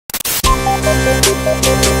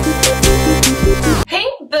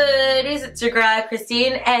ladies, it's your girl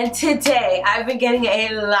AyChristene, and today I've been getting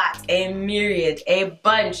a myriad, a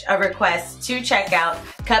bunch of requests to check out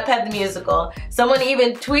Cuphead the Musical. Someone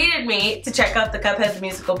even tweeted me to check out the Cuphead the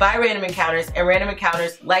Musical by Random Encounters, and Random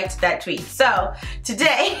Encounters liked that tweet. So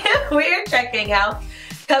today we are checking out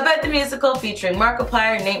Cuphead the Musical featuring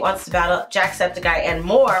Markiplier, Natewantstobattle, Jackseptieye, and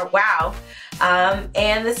more. Wow.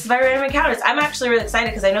 And this is by Random Encounters. I'm actually really excited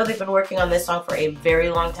because I know they've been working on this song for a very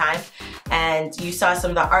long time, and you saw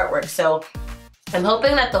some of the artwork. So I'm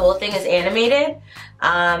hoping that the whole thing is animated,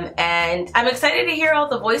 and I'm excited to hear all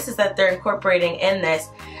the voices that they're incorporating in this.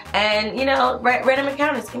 And you know, Random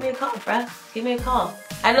Encounters, give me a call, bruh. Give me a call.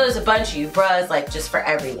 I know there's a bunch of you, bruhs, like just for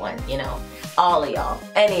everyone, you know. All of y'all,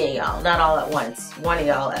 any of y'all, not all at once, one of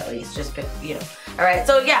y'all at least, just pick, you know. Alright,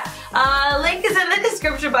 so yeah, link is in the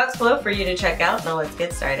description box below for you to check out. Now let's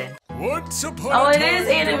get started. Once upon oh, a it time, is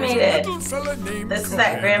animated. This is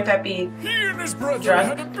that Grandpappy He and his brother drunk.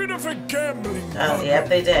 had a bit of a gambling Oh, problem, yep,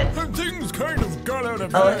 they did. and things kind of got out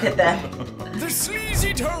of Oh, hand. look at that. The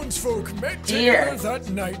sleazy townsfolk met Dear. together that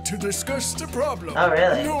night to discuss the problem. Oh,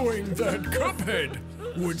 really? Knowing that Cuphead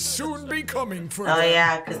would soon be coming for Oh them.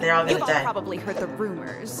 yeah, because they're all gonna You've all die. probably heard the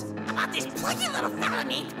rumors. About this plucky little fella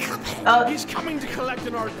named Cuphead. Oh, He's coming to collect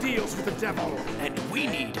on our deals with the devil, and we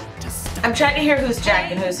need to stop. I'm trying to hear who's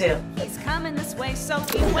Jack and who's who. He's coming this way, so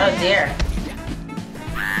Oh dear.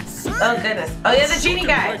 Oh goodness. Oh yeah, the genie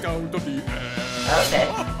guy.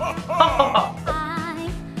 Okay.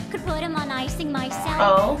 I could put him on icing myself.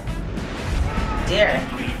 Oh dear.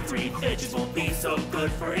 Free veggies won't be so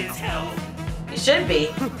good for his health. You should be.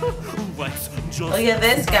 Let's just Look at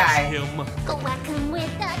this guy. Go whack him with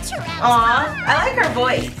a trout. Aw, I like her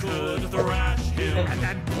voice. Could thrash him. And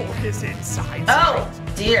then pull his insides Oh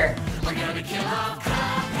out. dear. We're gonna kill off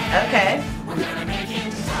Cuphead. Okay. We're gonna make him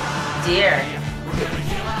die. Dear. We're gonna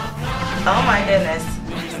kill off Cuphead. Oh my goodness.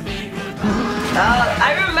 Oh,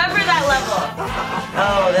 I remember that level.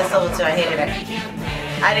 Oh, this level too. I hated it.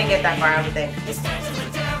 I didn't get that far, I don't think.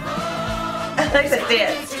 I like the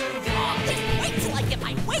dance. Wait till I get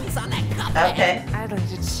my wings on that Cuphead. Okay. I'd like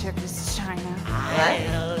to check his china.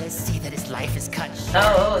 I'll see that his life is cut short.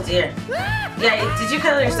 Oh dear. Yeah, did you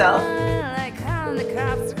kill yourself? Like how the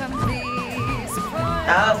cops gonna be surprised.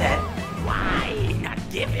 Oh, okay. Why not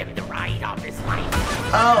give him the ride of his life?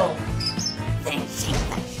 Oh. Then shake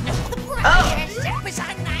the Oh.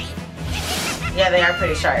 Yeah, they are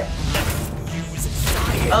pretty sharp.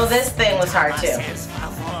 Oh, this thing was hard too.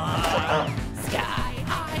 Oh.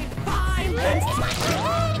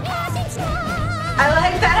 I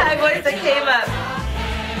like that high voice that came up.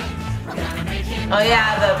 Oh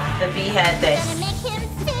yeah, the bee head thing. Gonna make him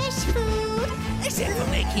fish food. Except for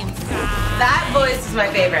make him fly. That voice is my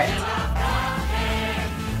favorite.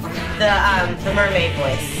 The mermaid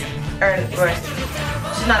voice. Or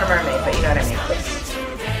she's not a mermaid, but you know what I mean.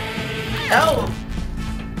 Oh.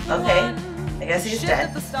 Okay. I guess he's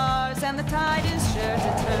dead. The stars and the tide is sure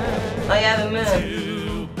to turn. Oh yeah, the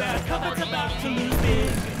moon.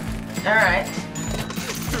 Alright.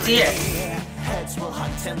 Dear.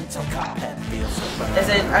 Is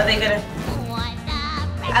it, are they gonna...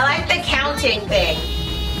 I like the counting thing.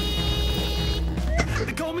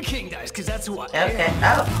 They call me King Dice, cause that's who I Okay. am.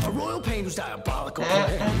 Oh. A royal pain who's diabolical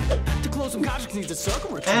plan. To close some contracts needs a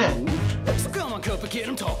circle or two. So come on, Cuphead kid,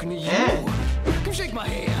 I'm talking to you. Come shake my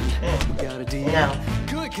hand. We got a deal. No.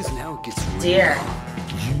 Good, cause now it gets real. Dear.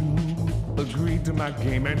 You agreed to my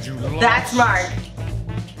game and you lost. That's Mark.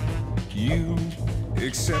 You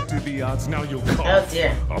accepted the odds, now you'll cough Oh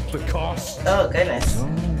dear. up the cost. Oh goodness.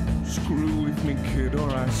 Don't screw with me, kid, or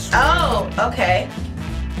I swear Oh, okay.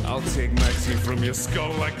 I'll take my teeth from your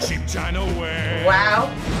skull like cheap china ware. Wow.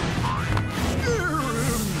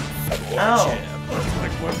 Oh.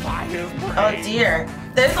 Like we're by his Oh brain. dear.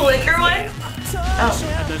 There's a liquor one? Oh.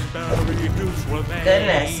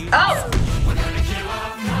 Goodness. Oh!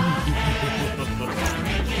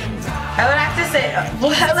 I would have to say,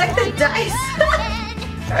 well, I like the dice.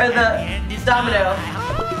 Or the domino.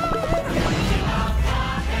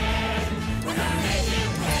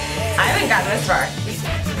 I haven't gotten this far.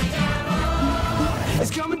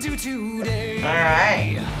 It's coming to today.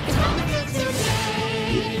 Alright.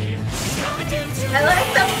 I like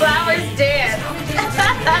the flowers dance.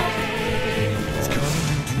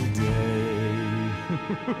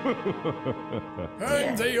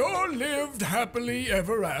 And they all lived happily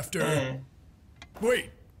ever after.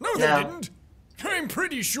 Wait, no, they No. didn't. I'm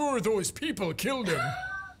pretty sure those people killed him.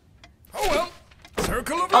 Oh well,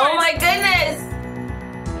 circle of life. Oh my goodness!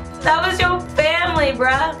 That was your family,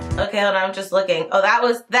 bruh. Okay, hold on, I'm just looking. Oh, that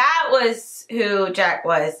was who Jack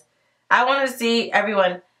was. I want to see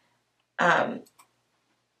everyone.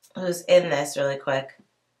 who's in this really quick.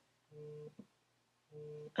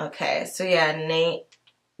 Okay, so yeah,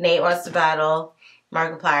 Nate Wants to Battle,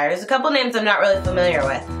 Markiplier. There's a couple names I'm not really familiar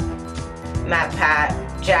with. Matt, Pat,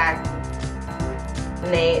 Jack,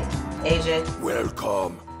 Nate, AJ.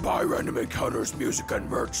 Welcome. Buy Random Encounters music and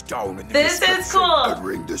merch down in the This description. is cool. And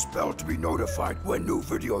ring this bell to be notified when new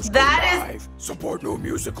videos That go is- live. Support new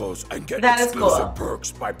musicals and get That is exclusive cool. perks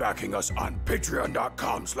by backing us on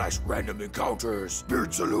patreon.com/Random Encounters.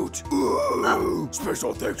 Beard salute. Ooh.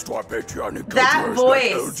 Special thanks to our Patreon encounters That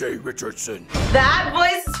voice. like LJ Richardson. That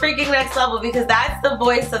voice is freaking next level because that's the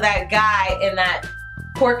voice of that guy in that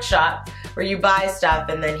pork shop where you buy stuff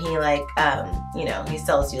and then he like, you know, he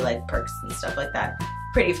sells you like perks and stuff like that.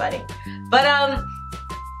 Pretty funny. But I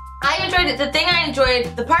enjoyed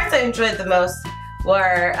it. The parts I enjoyed the most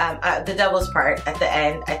were the Devil's part at the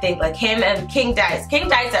end. I think like him and King dies. King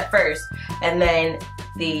dies at first, and then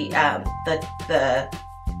the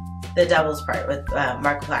Devil's part with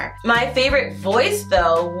Markiplier. My favorite voice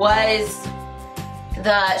though was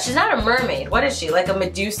she's not a mermaid. What is she? Like a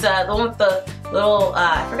Medusa, the one with the little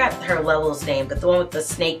I forgot her level's name, but the one with the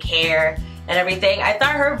snake hair and everything. I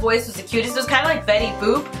thought her voice was the cutest. It was kind of like Betty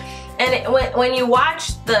Boop. And when you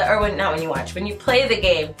watch when you play the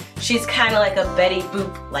game, she's kind of like a Betty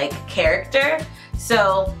Boop like character.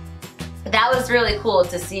 So that was really cool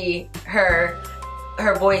to see her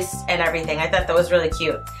voice and everything. I thought that was really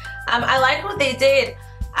cute. I liked what they did.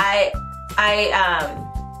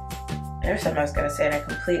 There's something I was gonna say and I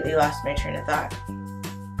completely lost my train of thought.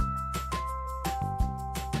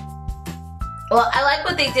 Well, I like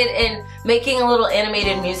what they did in making a little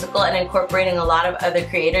animated musical and incorporating a lot of other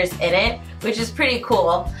creators in it, which is pretty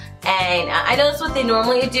cool. And I know that's what they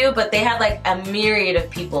normally do, but they had like a myriad of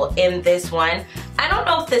people in this one. I don't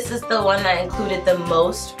know if this is the one that included the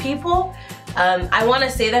most people. I want to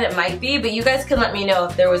say that it might be, but you guys can let me know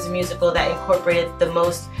if there was a musical that incorporated the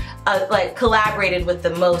most, like collaborated with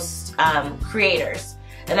the most creators.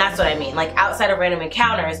 And that's what I mean, like outside of Random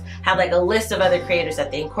Encounters, have like a list of other creators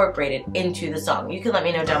that they incorporated into the song. You can let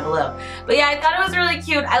me know down below. But yeah, I thought it was really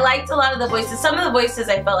cute. I liked a lot of the voices. Some of the voices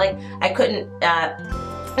I felt like I couldn't,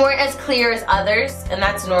 weren't as clear as others, and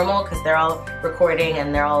that's normal because they're all recording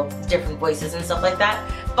and they're all different voices and stuff like that.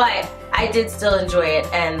 But I did still enjoy it,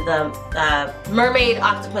 and the mermaid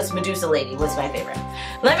octopus Medusa lady was my favorite.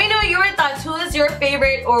 Let me know your thoughts. Who is your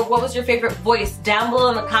favorite, or what was your favorite voice down below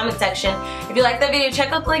in the comment section. If you like that video,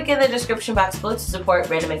 check out the link in the description box below to support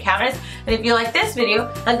Random Encounters. And if you like this video,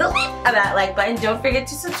 hug the that like button. Don't forget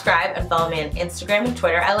to subscribe and follow me on Instagram and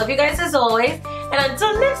Twitter. I love you guys as always, and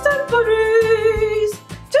until next time, buddies.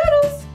 Toodles!